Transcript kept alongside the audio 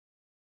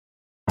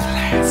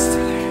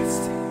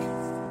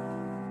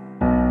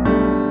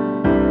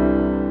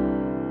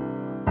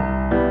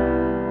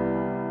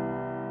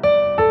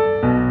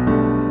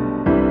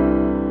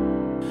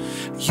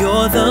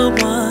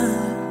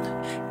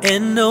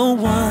and no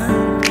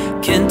one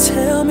can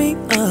tell me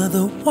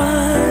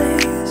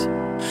otherwise.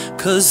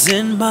 'Cause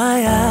in my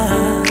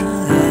eyes,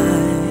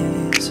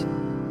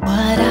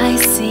 what I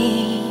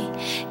see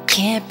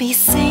can't be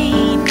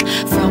seen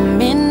from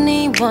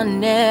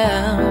anyone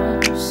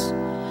else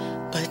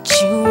but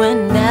you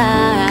and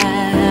I.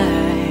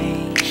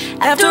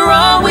 After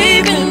all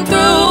we've been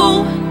through,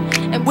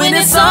 and when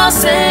it's all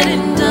said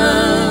and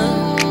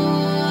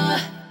done,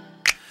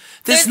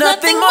 there's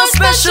nothing more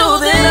special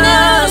than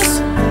us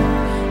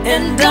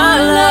and our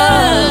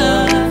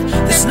love.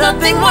 There's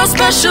nothing more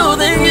special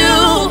than you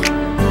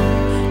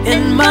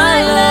in my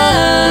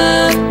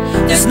love.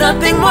 There's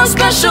nothing more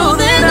special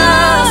than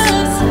us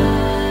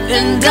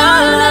and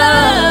our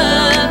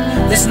love.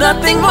 There's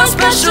nothing more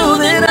special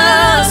than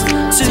us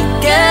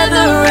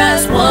together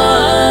as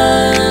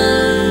one.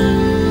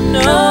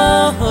 No.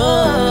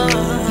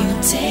 You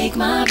take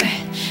my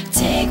breath,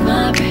 take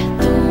my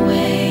breath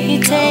away. You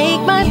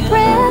take my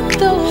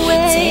breath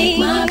away. Take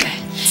my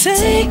breath,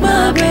 take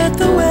my breath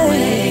away.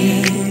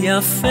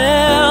 I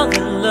fell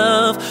in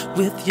love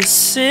with your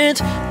scent,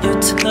 your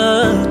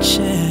touch,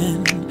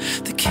 and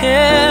the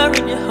care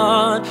in your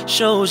heart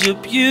shows your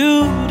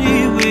beauty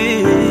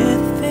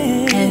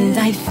within. And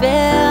I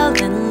fell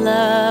in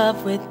love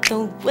with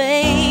the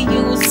way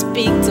you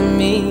speak to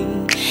me,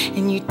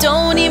 and you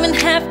don't even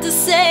have to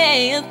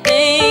say a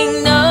thing.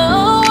 No,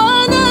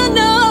 no,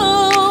 no.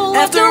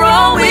 After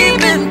all we've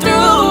been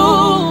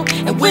through,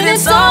 and when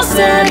it's all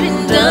said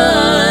and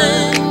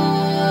done,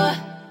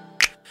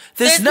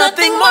 there's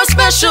nothing more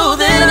special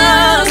than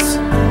us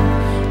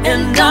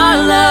and our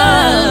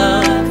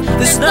love.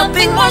 There's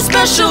nothing more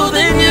special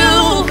than you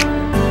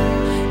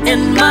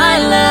and my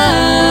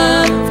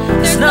love.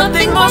 There's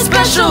nothing more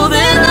special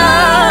than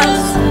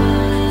us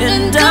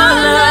and our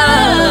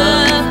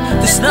love.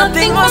 There's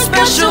nothing more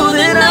special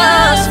than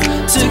us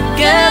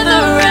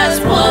together as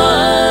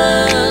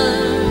one.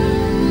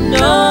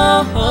 No.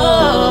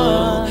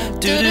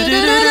 Do do do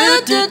do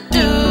do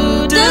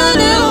do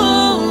do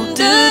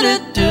do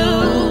do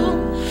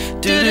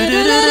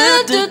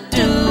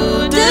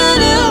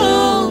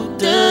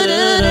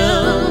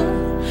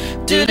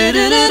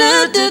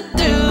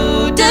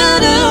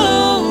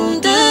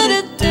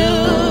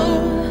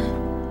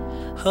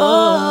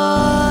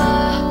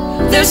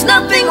There's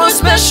nothing more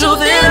special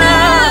than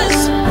us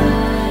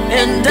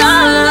and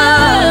our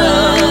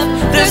love.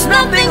 There's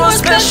nothing more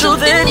special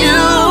than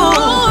you,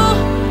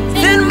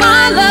 than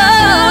my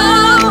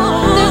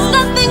love. There's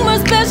nothing more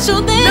special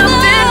than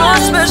nothing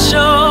more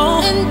special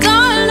and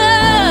our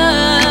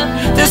love.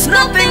 There's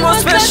nothing more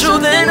special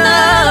than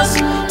us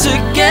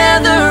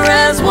together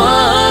as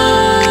one.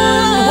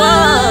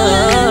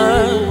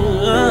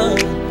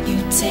 You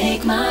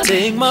take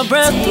my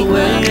breath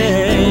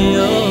away.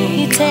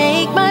 You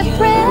take my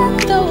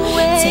breath away.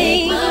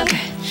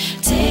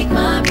 Take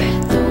my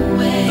breath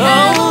away.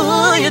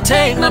 Oh, you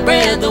take my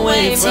breath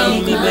away from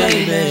me,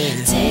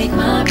 baby. Take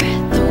my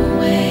breath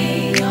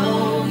away.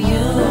 Oh,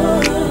 you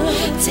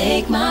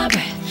take my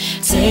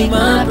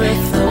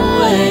breath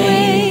away.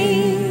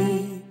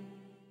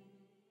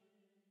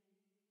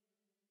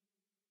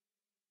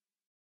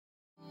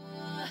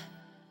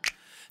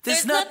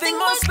 There's nothing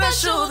more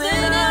special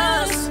than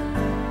us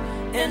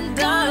and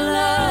our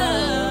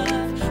love.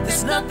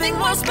 There's nothing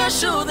more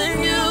special than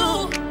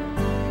you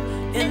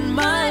in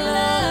my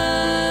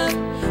love.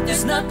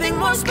 There's nothing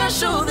more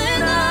special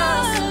than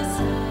us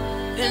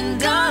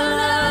and our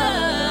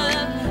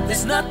love.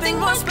 There's nothing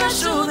more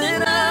special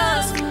than us.